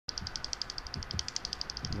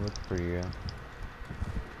Look for you.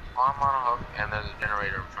 Well, I'm on a hook, and there's a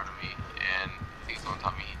generator in front of me, and he's on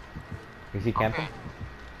top of me. Is he camping? Okay.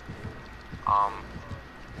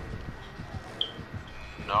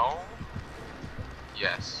 No.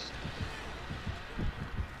 Yes.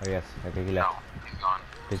 Oh yes. Okay, he No, left. he's gone.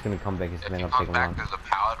 He's gonna come back. He's If gonna he take comes him back, on. there's a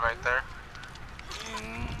pallet right there.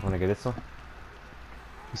 Wanna get this one?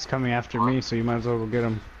 He's coming after me, so you might as well go get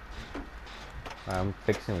him. I'm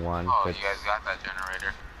fixing one. Oh, But you guys got that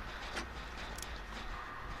generator.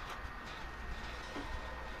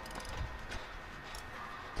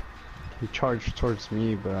 He charged towards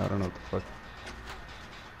me, but I don't know what the fuck.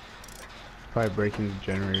 Probably breaking the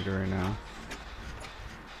generator right now.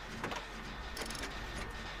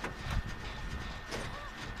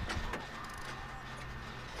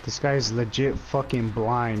 This guy's legit fucking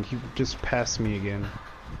blind. He just passed me again.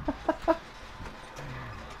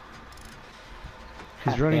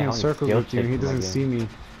 He's running in circles with you. He doesn't see me.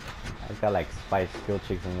 I got like 5 skill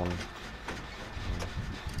chicks in one.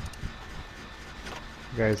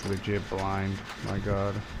 The guy's legit blind. My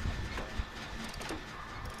god.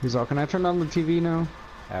 He's all, can I turn on the TV now?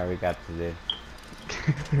 Alright, we got to do.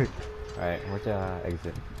 Alright, where's the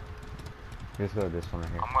exit? Let's go to this one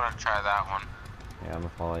right here. I'm gonna try that one. Yeah, I'm gonna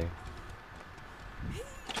follow you.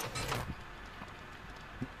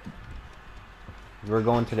 We're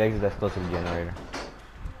going to the exit that's close to the generator.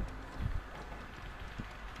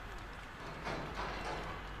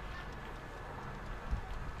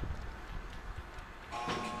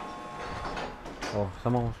 Oh,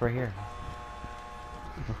 someone was right here.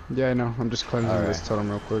 Yeah, I know. I'm just cleansing this totem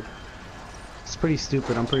real quick. It's pretty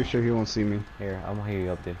stupid. I'm pretty sure he won't see me. Here, I'm gonna heal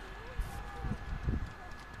you up, dude.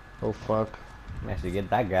 Oh, fuck. Actually, get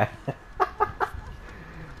that guy.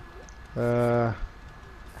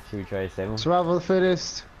 Should we try to save him? Survival of the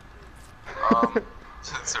fittest.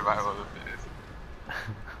 Survival of the fittest.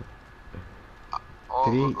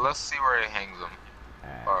 Oh, let's see where he hangs him.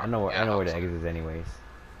 I know where the exit is anyways.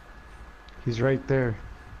 He's right there.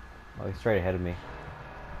 Oh, he's straight ahead of me.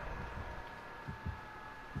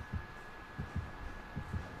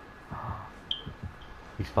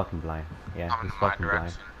 He's fucking blind. Yeah, Coming he's in my fucking blind.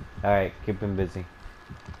 direction. Alright, keep him busy.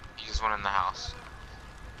 He just went in the house.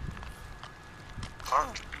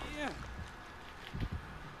 Oh, yeah.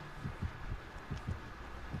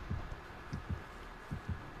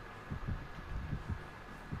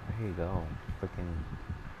 There you go. Freaking.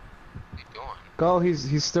 What are you doing? Go,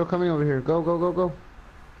 he's still coming over here. Go, go, go, go.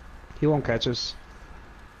 He won't catch us.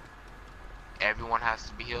 Everyone has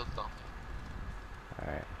to be healed though.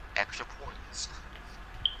 Alright. Extra points.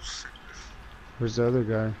 Where's the other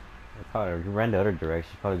guy? He probably ran the other direction.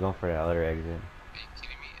 He's probably going for the other exit. Are you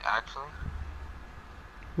kidding me? Actually?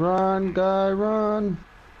 Run, guy, run.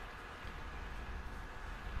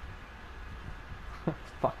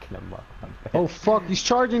 Fucking him up. Oh, fuck, he's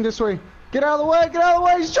charging this way. Get out of the way, get out of the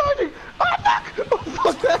way, he's charging. Oh, fuck. Oh,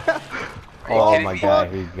 fuck that. Oh my god,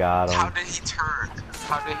 he got him. How did he turn?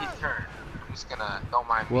 How did he turn? I'm just gonna, don't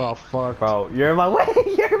mind me. We're all fucked. Bro, you're in my way!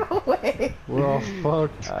 You're in my way! We're all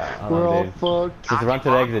fucked. We're all fucked. Just run to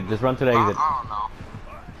the exit. Just run to the exit. I don't know.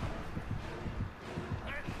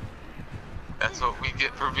 That's what we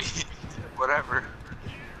get for being whatever.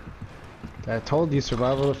 I told you,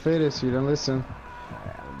 survival of the fittest. You didn't listen.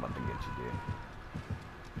 Alright, I'm about to get you, dude.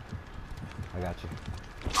 I got you.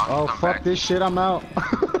 Oh, fuck this shit, I'm out.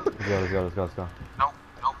 Let's go, let's go, let's go, let's go. Nope,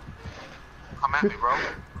 nope. Come at me, bro.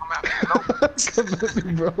 Come at me. Nope. Come at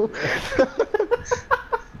me, bro.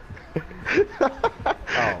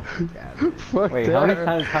 Oh, god. Fuck Wait, that.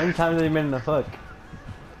 how many times have you been in the hook?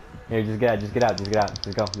 Here, just get out, just get out, just get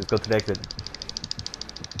out. Let's go to the exit.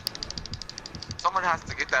 Someone has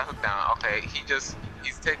to get that hook down. Okay,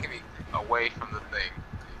 he's taking me away from the thing.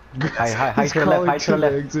 Hide to the left, hide to the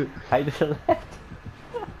left. Hide to the left.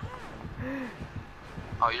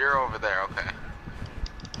 Oh, you're over there, okay.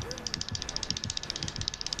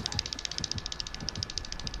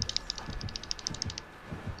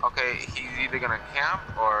 Okay, he's either gonna camp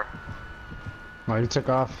or... Oh, he took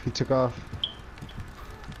off. He took off.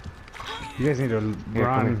 You guys need to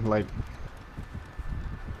run, like...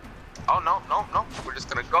 Oh, no, no, no. We're just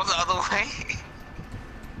gonna go the other way.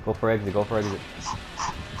 Go for exit, go for exit.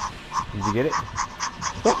 Did you get it?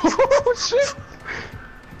 Oh, shit!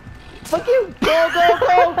 Fuck you! Go, go,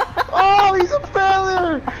 go! Oh, he's a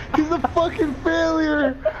failure! He's a fucking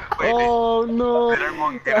failure! Wait, oh, no! Did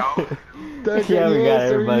everyone get out? That Yeah, we got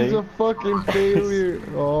he's everybody. a fucking failure.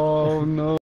 Oh, no.